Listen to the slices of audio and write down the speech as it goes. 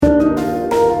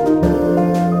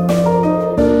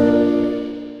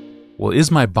Well, is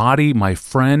my body my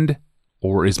friend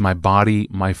or is my body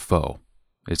my foe?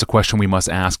 It's a question we must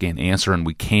ask and answer, and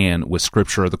we can with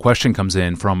Scripture. The question comes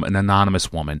in from an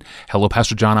anonymous woman. Hello,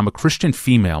 Pastor John. I'm a Christian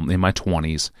female in my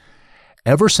 20s.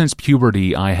 Ever since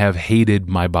puberty, I have hated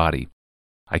my body.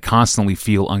 I constantly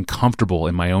feel uncomfortable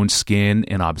in my own skin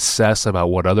and obsess about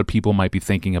what other people might be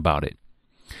thinking about it.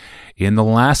 In the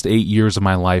last 8 years of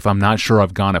my life, I'm not sure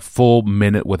I've gone a full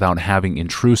minute without having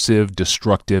intrusive,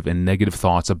 destructive, and negative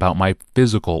thoughts about my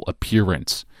physical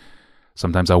appearance.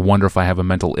 Sometimes I wonder if I have a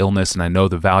mental illness, and I know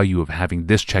the value of having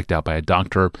this checked out by a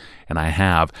doctor, and I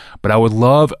have, but I would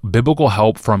love biblical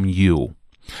help from you.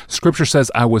 Scripture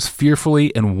says I was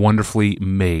fearfully and wonderfully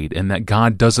made, and that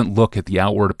God doesn't look at the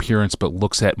outward appearance, but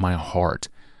looks at my heart.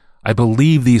 I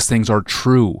believe these things are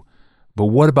true, but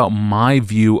what about my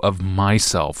view of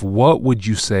myself? What would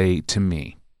you say to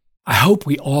me? I hope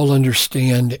we all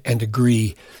understand and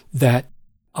agree that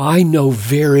I know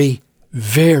very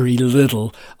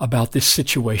little about this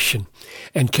situation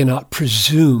and cannot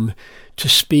presume to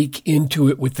speak into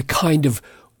it with the kind of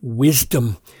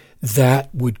wisdom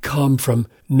that would come from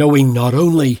knowing not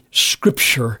only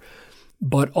Scripture,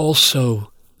 but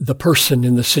also the person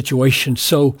in the situation.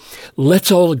 So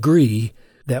let's all agree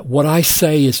that what I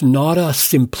say is not a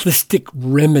simplistic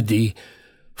remedy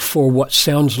for what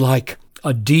sounds like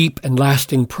a deep and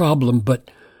lasting problem, but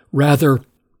rather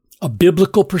a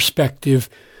biblical perspective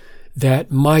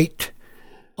that might,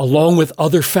 along with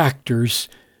other factors,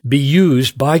 be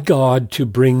used by God to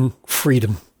bring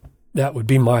freedom. That would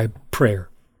be my prayer.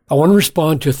 I want to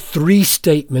respond to 3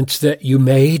 statements that you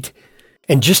made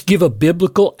and just give a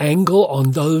biblical angle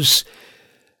on those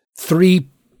 3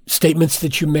 statements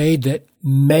that you made that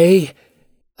may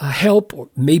help, or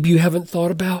maybe you haven't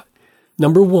thought about.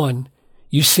 Number 1,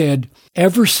 you said,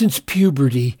 ever since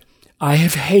puberty, I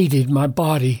have hated my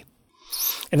body.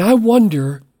 And I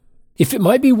wonder if it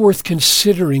might be worth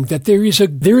considering that there is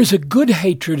a good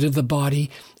hatred of the body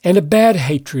and a bad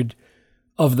hatred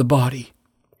of the body.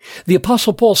 The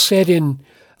Apostle Paul said in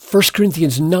 1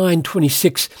 Corinthians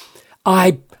 9:26,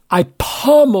 I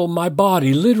pummel my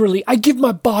body, literally, I give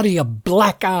my body a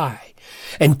black eye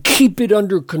and keep it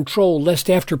under control, lest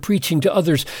after preaching to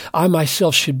others, I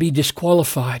myself should be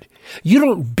disqualified. You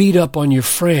don't beat up on your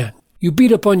friend. You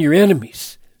beat up on your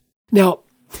enemies. Now,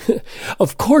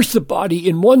 of course, the body,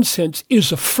 in one sense,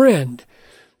 is a friend.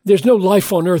 There's no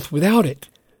life on earth without it.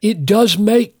 It does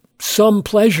make some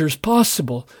pleasures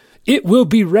possible. It will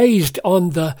be raised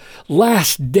on the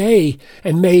last day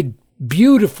and made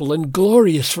beautiful and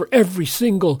glorious for every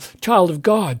single child of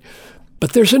God.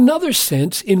 But there's another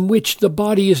sense in which the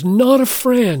body is not a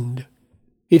friend.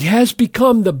 It has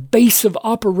become the base of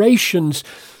operations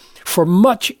for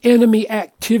much enemy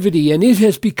activity, and it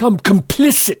has become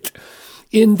complicit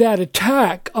in that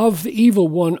attack of the evil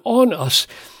one on us.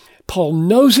 Paul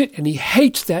knows it, and he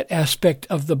hates that aspect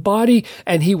of the body,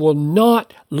 and he will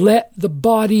not let the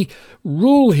body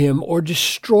rule him or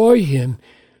destroy him.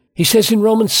 He says in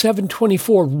Romans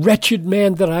 7:24, wretched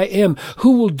man that I am,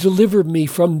 who will deliver me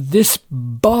from this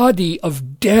body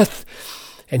of death?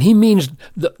 And he means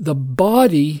the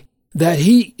body that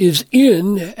he is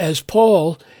in as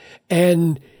Paul,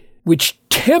 and which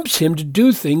tempts him to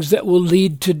do things that will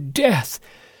lead to death.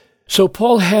 So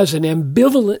Paul has an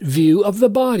ambivalent view of the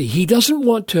body. He doesn't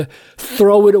want to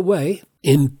throw it away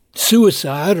in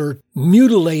suicide or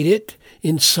mutilate it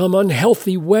in some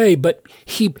unhealthy way, but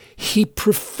he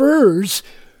prefers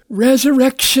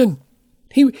resurrection.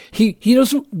 He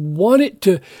doesn't want it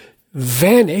to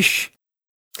vanish.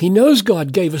 He knows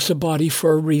God gave us a body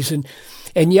for a reason,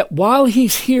 and yet while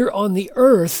he's here on the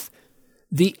earth,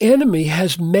 the enemy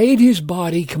has made his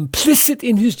body complicit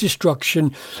in his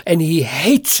destruction, and he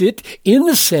hates it in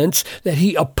the sense that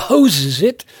he opposes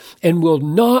it and will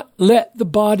not let the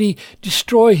body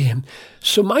destroy him.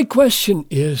 So my question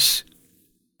is,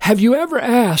 have you ever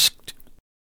asked,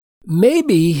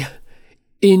 maybe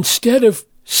instead of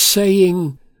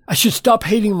saying, I should stop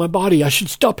hating my body,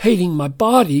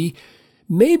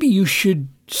 maybe you should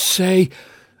say,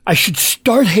 I should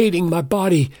start hating my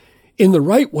body in the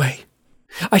right way.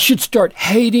 I should start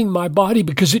hating my body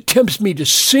because it tempts me to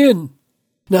sin.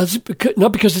 Now,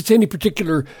 not because it's any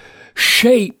particular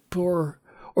shape or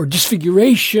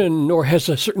disfiguration or has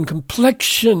a certain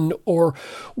complexion or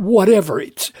whatever.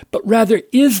 But rather,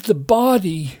 is the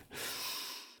body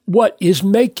what is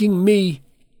making me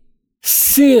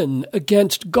sin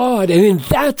against God? And in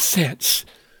that sense,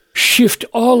 shift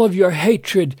all of your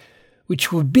hatred,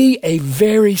 which would be a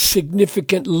very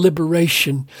significant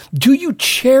liberation. Do you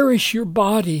cherish your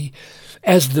body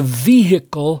as the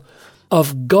vehicle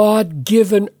of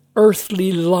God-given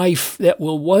earthly life that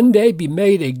will one day be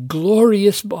made a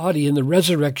glorious body in the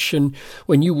resurrection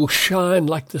when you will shine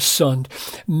like the sun.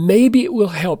 Maybe it will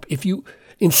help if you,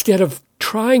 instead of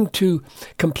trying to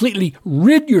completely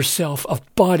rid yourself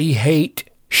of body hate,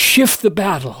 shift the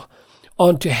battle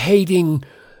onto hating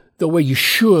the way you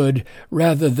should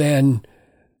rather than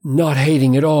not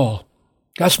hating at all.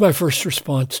 That's my first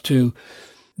response to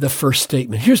the first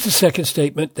statement. Here's the second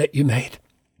statement that you made.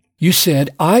 You said,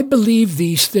 I believe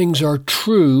these things are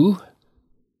true,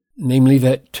 namely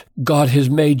that God has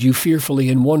made you fearfully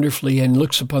and wonderfully and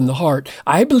looks upon the heart.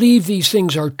 I believe these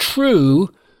things are true,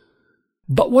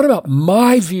 but what about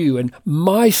my view and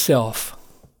myself?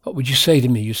 What would you say to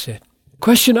me, you said? The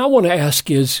question I want to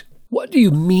ask is, what do you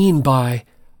mean by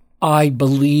I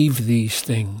believe these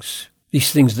things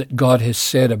that God has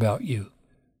said about you?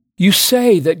 You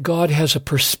say that God has a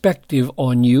perspective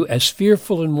on you as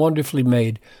fearful and wonderfully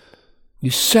made.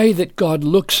 You say that God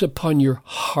looks upon your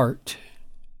heart.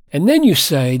 And then you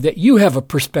say that you have a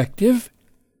perspective,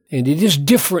 and it is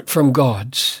different from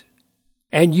God's.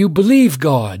 And you believe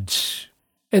God's.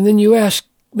 And then you ask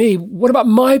me, what about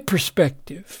my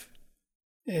perspective?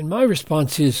 And my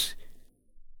response is,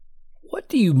 what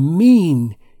do you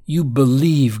mean you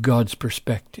believe God's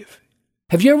perspective?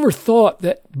 Have you ever thought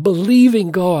that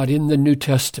believing God in the New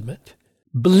Testament,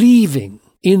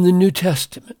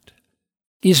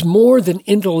 is more than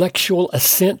intellectual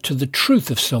assent to the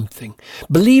truth of something?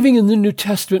 Believing in the New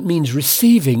Testament means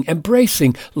receiving,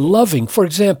 embracing, loving. For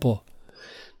example,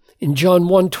 in John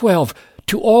 1:12,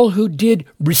 to all who did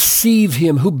receive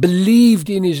him, who believed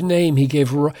in his name, he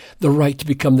gave the right to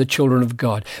become the children of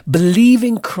God.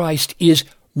 Believing Christ is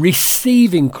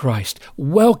receiving Christ,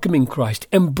 welcoming Christ,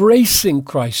 embracing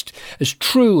Christ as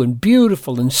true and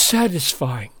beautiful and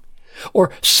satisfying.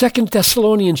 Or 2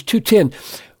 Thessalonians 2:10,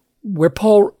 where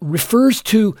Paul refers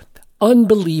to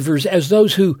unbelievers as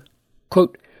those who,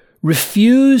 quote,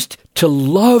 refused to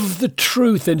love the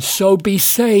truth and so be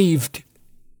saved,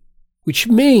 which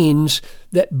means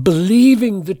that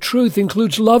believing the truth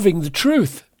includes loving the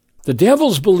truth. The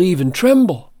devils believe and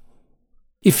tremble.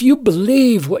 If you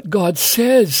believe what God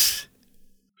says,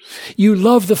 you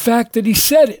love the fact that he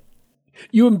said it.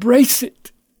 You embrace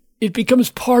it. It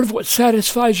becomes part of what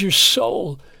satisfies your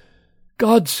soul.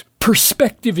 God's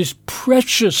perspective is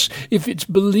precious. If it's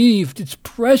believed, it's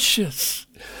precious.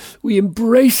 We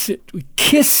embrace it. We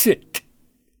kiss it.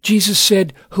 Jesus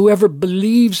said, whoever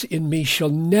believes in me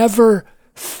shall never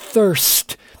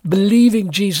thirst. Believing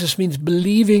Jesus means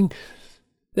believing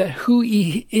that who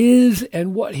he is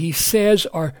and what he says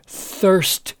are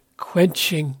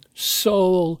thirst-quenching,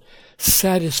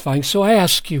 soul-satisfying. So I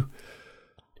ask you,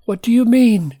 what do you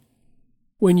mean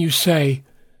when you say,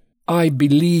 I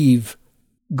believe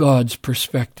God's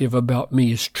perspective about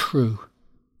me is true?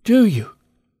 Do you?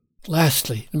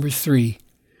 Lastly, number 3,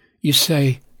 you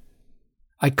say,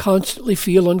 I constantly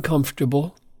feel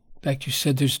uncomfortable. In fact, you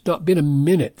said there's not been a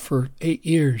minute for 8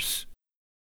 years.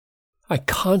 I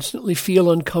constantly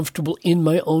feel uncomfortable in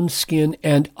my own skin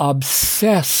and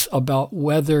obsess about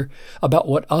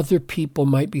what other people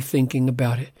might be thinking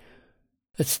about it.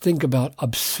 Let's think about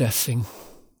obsessing.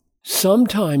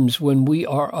 Sometimes when we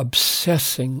are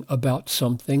obsessing about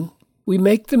something, we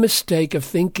make the mistake of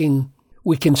thinking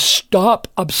we can stop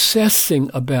obsessing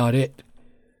about it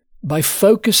by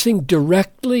focusing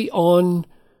directly on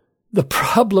the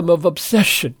problem of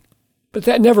obsession. But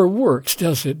that never works,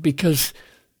 does it? Because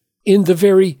in the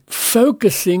very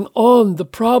focusing on the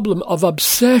problem of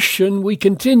obsession, we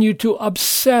continue to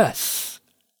obsess.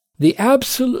 The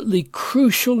absolutely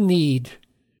crucial need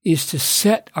is to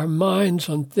set our minds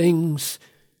on things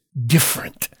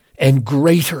different and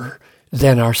greater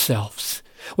than ourselves.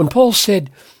 When Paul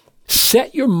said,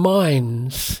 set your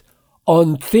minds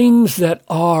on things that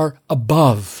are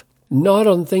above, not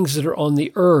on things that are on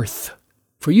the earth.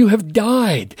 For you have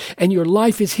died, and your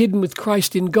life is hidden with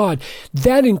Christ in God.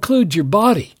 That includes your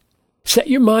body. Set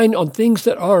your mind on things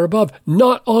that are above,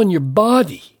 not on your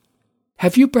body.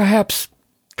 Have you perhaps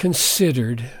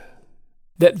considered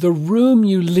that the room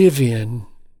you live in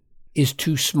is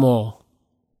too small?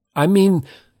 I mean,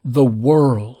 the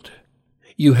world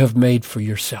you have made for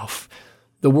yourself,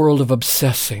 the world of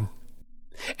obsessing.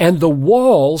 And the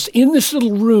walls in this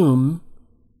little room,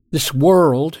 this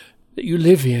world that you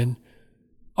live in,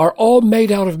 are all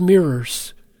made out of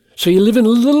mirrors. So you live in a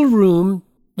little room,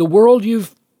 the world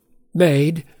you've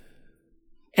made,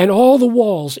 and all the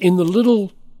walls in the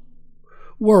little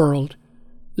world,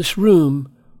 this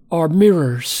room, are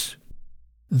mirrors.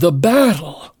 The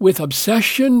battle with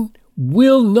obsession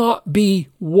will not be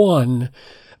won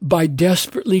by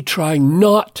desperately trying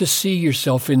not to see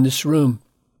yourself in this room.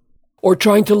 or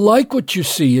trying to like what you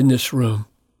see in this room.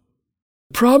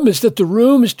 The problem is that the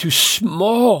room is too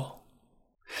small.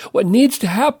 What needs to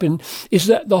happen is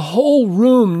that the whole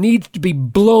room needs to be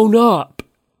blown up.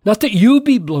 Not that you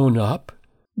be blown up,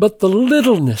 but the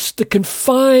littleness, the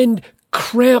confined,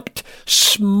 cramped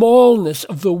smallness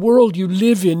of the world you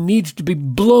live in needs to be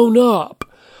blown up.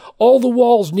 All the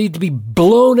walls need to be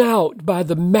blown out by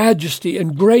the majesty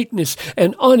and greatness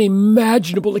and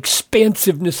unimaginable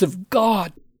expansiveness of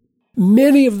God.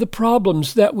 Many of the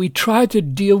problems that we try to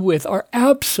deal with are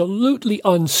absolutely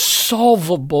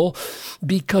unsolvable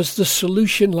because the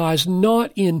solution lies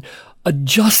not in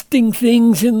adjusting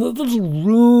things in the little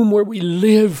room where we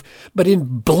live, but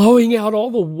in blowing out all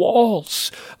the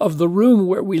walls of the room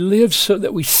where we live so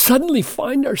that we suddenly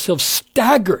find ourselves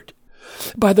staggered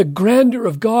by the grandeur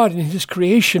of God and His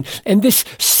creation. And this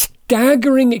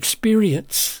staggering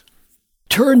experience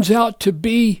turns out to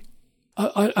be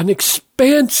an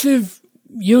expansive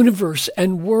universe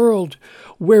and world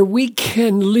where we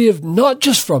can live not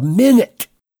just for a minute,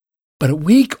 but a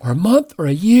week or a month or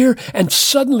a year, and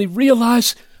suddenly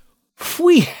realize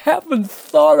we haven't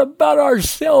thought about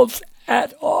ourselves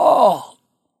at all,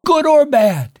 good or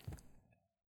bad.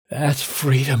 That's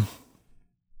freedom.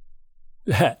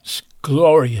 That's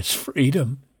glorious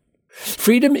freedom.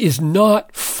 Freedom is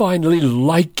not finally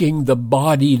liking the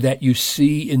body that you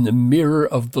see in the mirror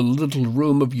of the little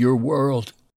room of your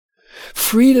world.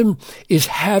 Freedom is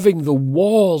having the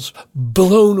walls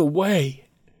blown away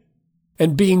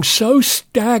and being so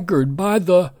staggered by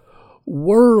the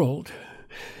world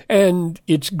and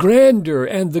its grandeur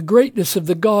and the greatness of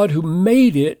the God who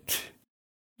made it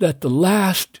that the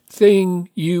last thing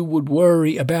you would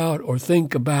worry about or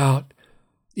think about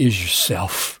is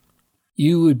yourself.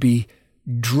 You would be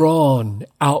drawn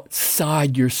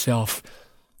outside yourself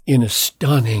in a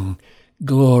stunning,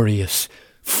 glorious,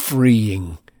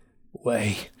 freeing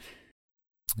way.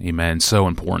 Amen. So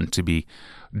important to be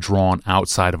drawn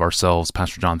outside of ourselves.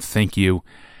 Pastor John, thank you.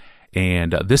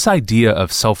 And this idea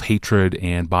of self-hatred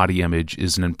and body image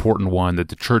is an important one that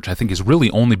the church, I think, has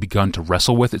really only begun to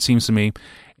wrestle with, it seems to me.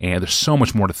 And there's so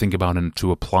much more to think about and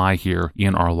to apply here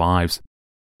in our lives.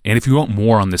 And if you want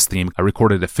more on this theme, I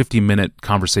recorded a 50-minute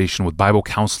conversation with Bible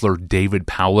counselor David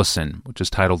Powlison, which is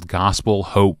titled Gospel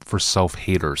Hope for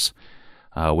Self-Haters,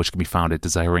 which can be found at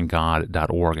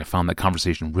desiringgod.org. I found that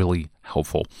conversation really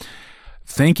helpful.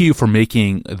 Thank you for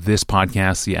making this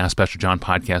podcast, the Ask Pastor John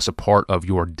podcast, a part of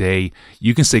your day.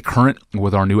 You can stay current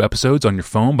with our new episodes on your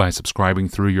phone by subscribing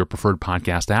through your preferred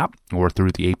podcast app or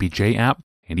through the APJ app,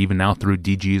 and even now through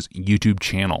DG's YouTube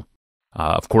channel.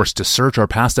 Of course, to search our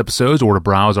past episodes or to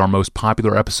browse our most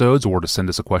popular episodes or to send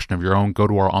us a question of your own, go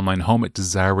to our online home at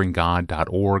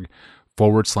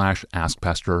desiringgod.org/Ask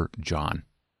Pastor John.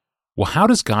 Well, how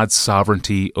does God's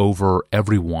sovereignty over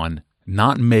everyone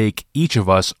not make each of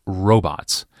us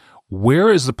robots?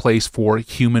 Where is the place for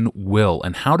human will?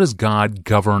 And how does God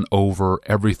govern over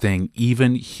everything,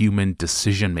 even human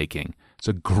decision-making? It's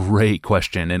a great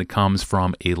question, and it comes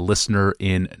from a listener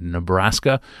in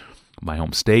Nebraska, my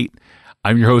home state.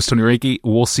 I'm your host, Tony Reiki.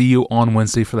 We'll see you on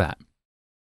Wednesday for that.